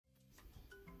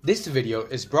This video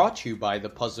is brought to you by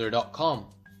ThePuzzlr.com.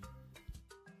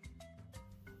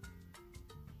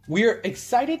 We are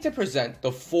excited to present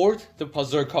the fourth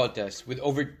ThePuzzlr contest with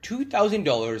over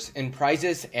 $2,000 in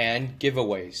prizes and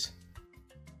giveaways.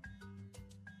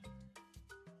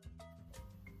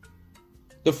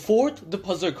 The fourth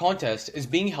ThePuzzlr contest is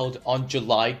being held on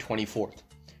July 24th.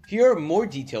 Here are more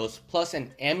details plus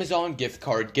an Amazon gift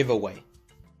card giveaway.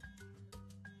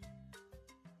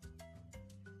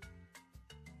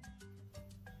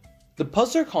 The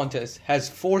Puzzler contest has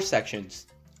 4 sections: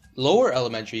 lower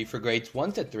elementary for grades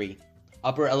 1 to 3,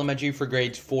 upper elementary for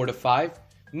grades 4 to 5,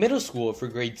 middle school for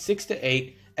grades 6 to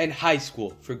 8, and high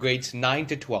school for grades 9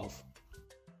 to 12.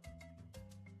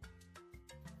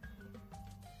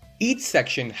 Each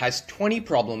section has 20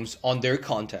 problems on their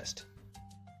contest.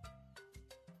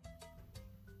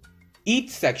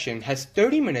 Each section has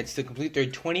 30 minutes to complete their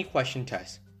 20-question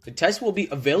test. The test will be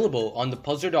available on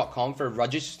ThePuzzlr.com for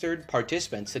registered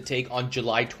participants to take on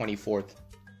July 24th.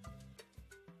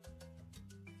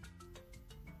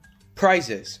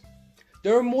 Prizes.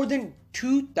 There are more than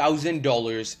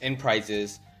 $2,000 in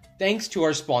prizes thanks to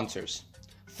our sponsors.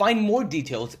 Find more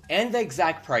details and the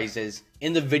exact prizes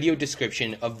in the video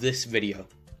description of this video.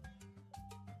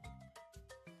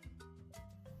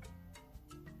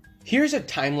 Here's a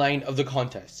timeline of the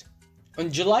contest. On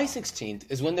July 16th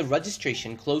is when the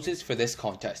registration closes for this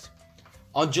contest.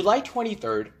 On July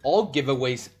 23rd, all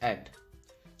giveaways end.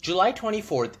 July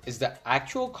 24th is the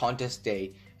actual contest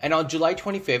day, and on July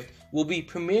 25th, we'll be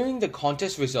premiering the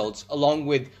contest results along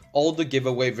with all the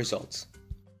giveaway results.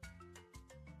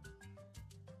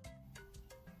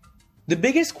 The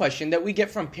biggest question that we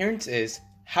get from parents is,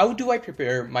 how do I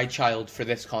prepare my child for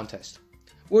this contest?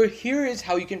 Well, here is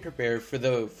how you can prepare for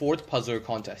the fourth Puzzler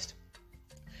contest.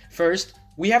 First,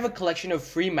 we have a collection of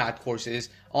free math courses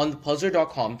on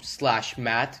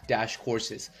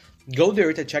thepuzzlr.com/math-courses. Go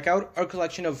there to check out our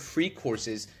collection of free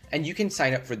courses and you can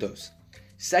sign up for those.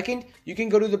 Second, you can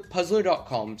go to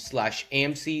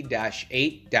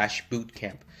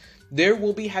thepuzzlr.com/amc-8-bootcamp. There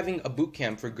we'll be having a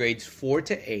bootcamp for grades 4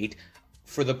 to 8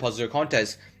 for the Puzzler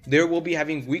contest. There we'll be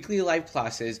having weekly live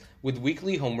classes with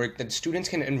weekly homework that students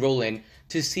can enroll in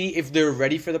to see if they're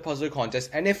ready for the Puzzler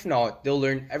contest, and if not, they'll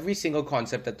learn every single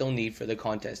concept that they'll need for the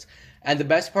contest. And the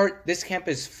best part, this camp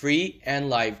is free and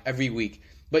live every week,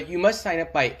 but you must sign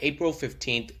up by April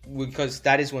 15th because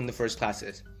that is when the first class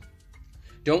is.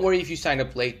 Don't worry if you sign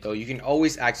up late though, you can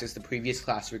always access the previous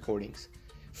class recordings.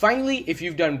 Finally, if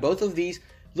you've done both of these,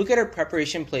 look at our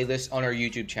preparation playlist on our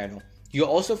YouTube channel. You'll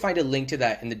also find a link to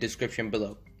that in the description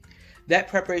below. That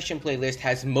preparation playlist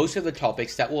has most of the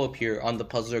topics that will appear on the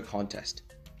Puzzler contest.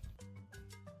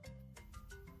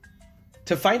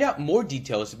 To find out more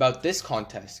details about this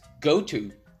contest, go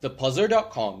to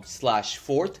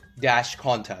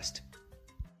thepuzzlr.com/4th-contest.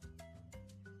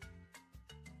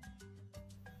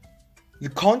 The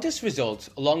contest results,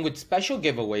 along with special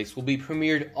giveaways, will be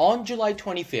premiered on July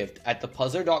 25th at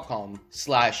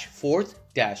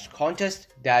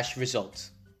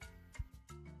thepuzzlr.com/4th-contest-results.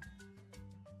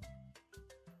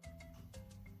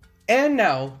 And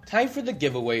now, time for the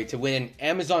giveaway to win an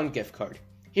Amazon gift card.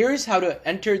 Here is how to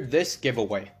enter this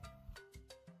giveaway.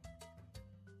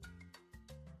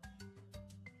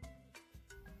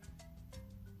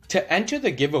 To enter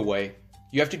the giveaway,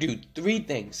 you have to do 3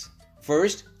 things.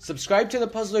 First, subscribe to the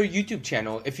Puzzler YouTube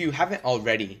channel if you haven't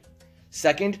already.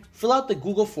 Second, fill out the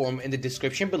Google form in the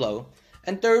description below.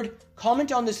 And third,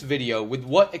 comment on this video with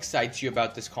what excites you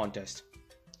about this contest.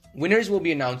 Winners will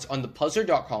be announced on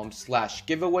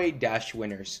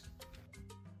thepuzzlr.com/giveaway-winners.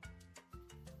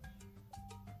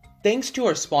 Thanks to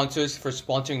our sponsors for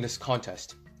sponsoring this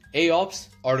contest: AOPS,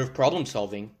 Art of Problem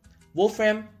Solving;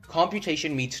 Wolfram,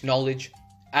 Computation Meets Knowledge;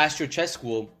 Astro Chess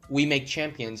School, We Make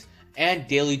Champions; and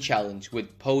Daily Challenge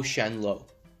with Po Shen Lo.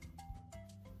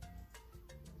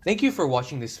 Thank you for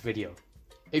watching this video.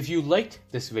 If you liked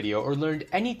this video or learned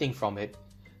anything from it,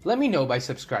 let me know by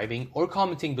subscribing or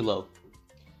commenting below.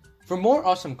 For more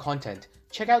awesome content,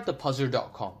 check out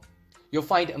thepuzzlr.com. You'll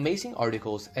find amazing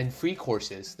articles and free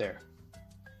courses there.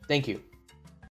 Thank you.